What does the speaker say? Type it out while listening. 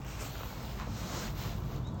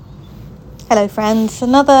Hello friends,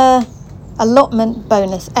 another allotment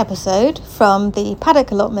bonus episode from the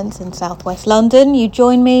paddock allotments in southwest London. You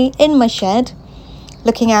join me in my shed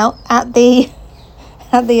looking out at the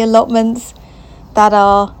allotments that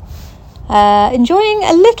are enjoying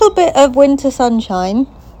a little bit of winter sunshine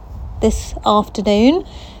this afternoon.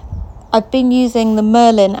 I've been using the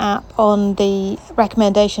Merlin app on the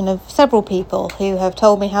recommendation of several people who have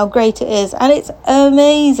told me how great it is, and it's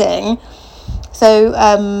amazing.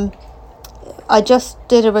 So I just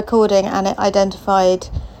did a recording and it identified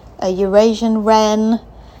a Eurasian wren,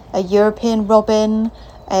 a European robin,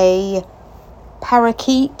 a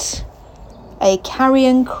parakeet, a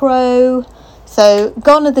carrion crow. So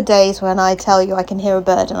gone are the days when I tell you I can hear a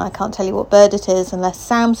bird and I can't tell you what bird it is unless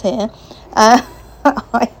Sam's here. I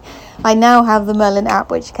now have the Merlin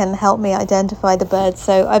app which can help me identify the birds.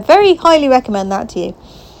 So I very highly recommend that to you.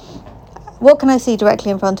 What can I see directly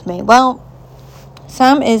in front of me? Well,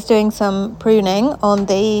 Sam is doing some pruning on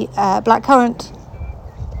the blackcurrant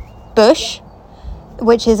bush,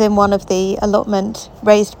 which is in one of the allotment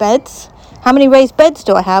raised beds. How many raised beds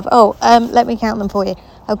do I have? Let me count them for you.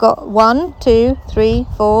 I've got 1, 2, 3,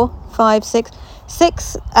 4, 5, 6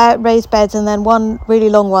 raised beds, and then one really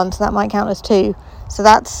long one, so that might count as 2. So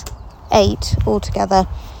that's 8 altogether.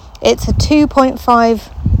 It's a 2.5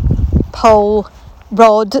 pole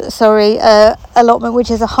allotment, which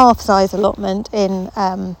is a half size allotment in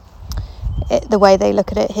the way they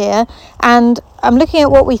look at it here. And I'm looking at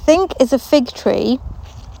what we think is a fig tree.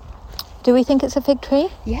 Do we think it's a fig tree?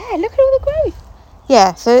 Yeah, look at all the growth.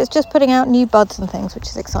 Yeah, so it's just putting out new buds and things, which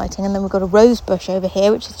is exciting. And then we've got a rose bush over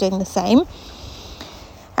here, which is doing the same.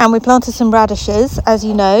 And we planted some radishes, as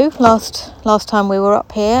you know, last time we were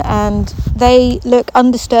up here, and they look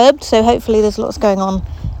undisturbed, so hopefully there's lots going on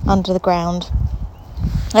under the ground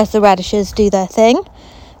as the radishes do their thing.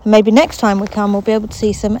 And maybe next time we come we'll be able to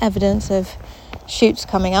see some evidence of shoots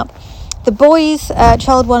coming up. The boys,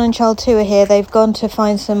 child 1 and child 2 are here. They've gone to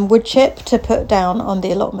find some wood chip to put down on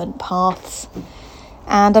the allotment paths,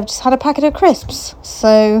 and I've just had a packet of crisps,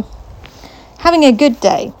 so having a good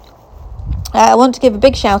day. I want to give a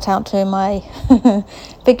big shout out to my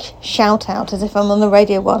as if I'm on the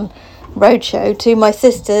Radio 1 roadshow, to my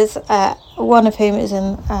sisters, one of whom is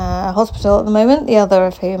in hospital at the moment, the other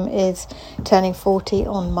of whom is turning 40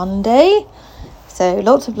 on Monday. So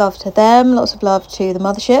lots of love to them, lots of love to the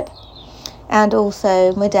mothership, and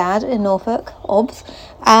also my dad in Norfolk, Obs.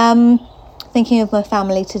 Thinking of my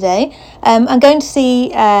family today. I'm going to see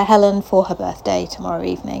Helen for her birthday tomorrow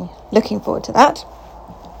evening. Looking forward to that.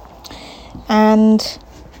 And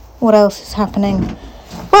what else is happening?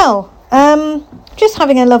 Well, just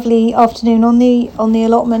having a lovely afternoon on the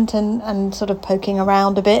allotment and sort of poking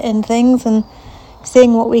around a bit in things and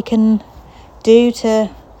seeing what we can do to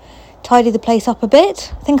tidy the place up a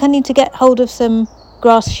bit. I think I need to get hold of some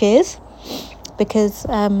grass shears because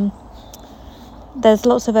there's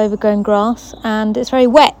lots of overgrown grass and it's very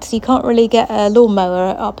wet, so you can't really get a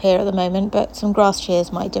lawnmower up here at the moment, but some grass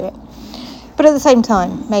shears might do it. But at the same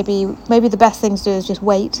time, maybe the best thing to do is just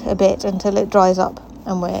wait a bit until it dries up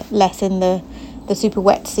and we're less in the super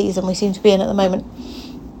wet season we seem to be in at the moment.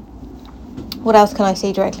 What else can I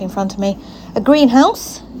see directly in front of me? A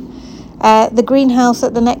greenhouse. The greenhouse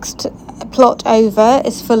at the next plot over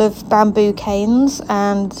is full of bamboo canes,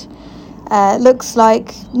 and looks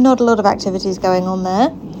like not a lot of activities going on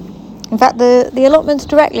there. In fact, the allotments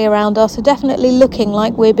directly around us are definitely looking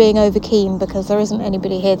like we're being over keen because there isn't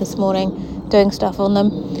anybody here this morning doing stuff on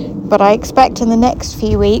them. But I expect in the next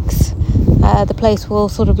few weeks the place will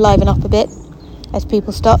sort of liven up a bit as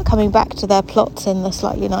people start coming back to their plots in the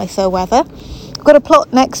slightly nicer weather. We've got a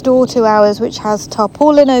plot next door to ours which has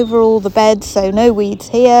tarpaulin over all the beds, so no weeds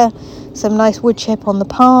here. Some nice wood chip on the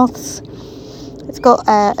paths. It's got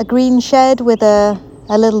a green shed with a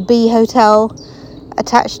little bee hotel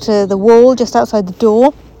attached to the wall just outside the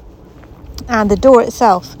door, and the door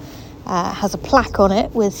itself has a plaque on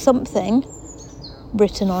it with something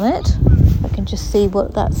written on it. I can just see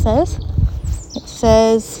what that says. It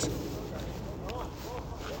says,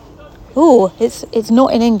 it's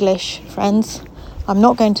not in English, friends. I'm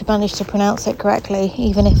not going to manage to pronounce it correctly,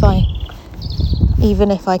 even if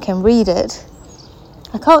I can read it.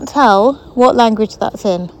 I can't tell what language that's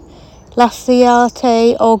in.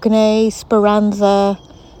 Lasciate ogne speranza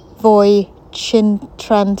voi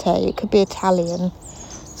cintrante. It could be Italian.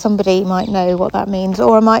 Somebody might know what that means,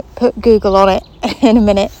 or I might put Google on it in a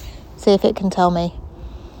minute, see if it can tell me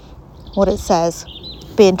what it says.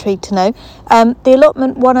 Be intrigued to know. The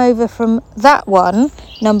allotment one over from that one,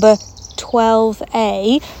 number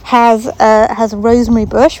 12A, has a rosemary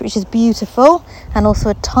bush, which is beautiful, and also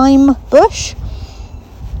a thyme bush.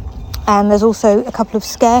 And there's also a couple of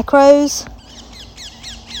scarecrows.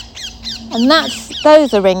 And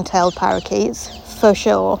those are ring-tailed parakeets, for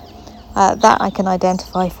sure. That I can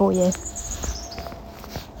identify for you.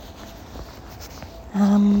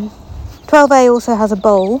 12A also has a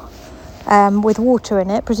bowl with water in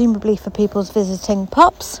it, presumably for people's visiting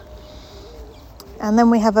pups. And then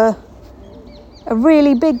we have a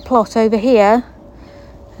really big plot over here.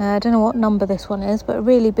 I don't know what number this one is, but a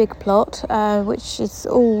really big plot, which is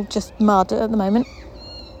all just mud at the moment.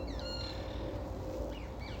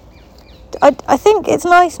 I think it's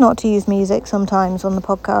nice not to use music sometimes on the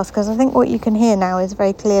podcast, because I think what you can hear now is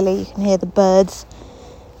very clearly, you can hear the birds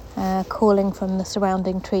calling from the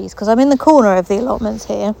surrounding trees, because I'm in the corner of the allotments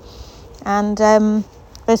here, and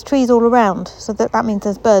there's trees all around, so that means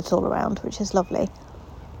there's birds all around, which is lovely.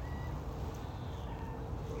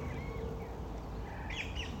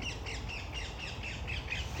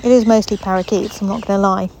 It is mostly parakeets, I'm not going to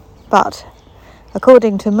lie, but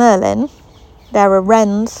according to Merlin, there are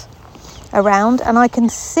wrens around, and I can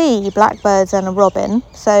see blackbirds and a robin,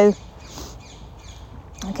 so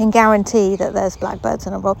I can guarantee that there's blackbirds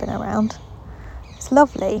and a robin around. It's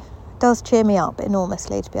lovely. It does cheer me up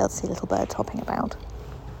enormously to be able to see little birds hopping about.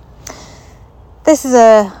 This is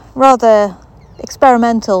a rather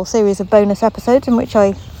experimental series of bonus episodes in which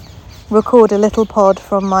I record a little pod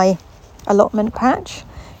from my allotment patch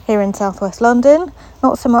here in southwest London.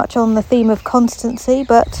 Not so much on the theme of constancy,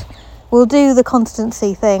 but we'll do the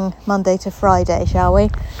constancy thing Monday to Friday, shall we?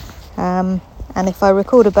 And if I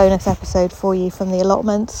record a bonus episode for you from the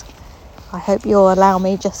allotments, I hope you'll allow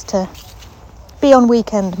me just to be on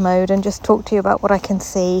weekend mode and just talk to you about what I can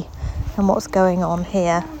see and what's going on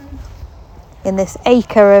here in this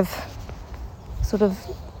acre of sort of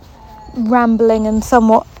rambling and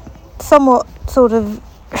somewhat sort of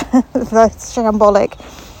shambolic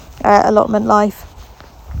allotment life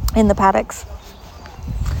in the paddocks.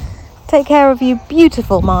 Take care of you,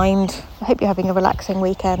 beautiful mind. I hope you're having a relaxing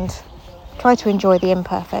weekend. Try to enjoy the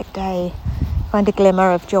imperfect day. Find a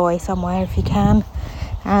glimmer of joy somewhere if you can.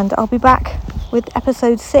 And I'll be back with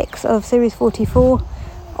episode 6 of series 44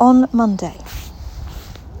 on Monday.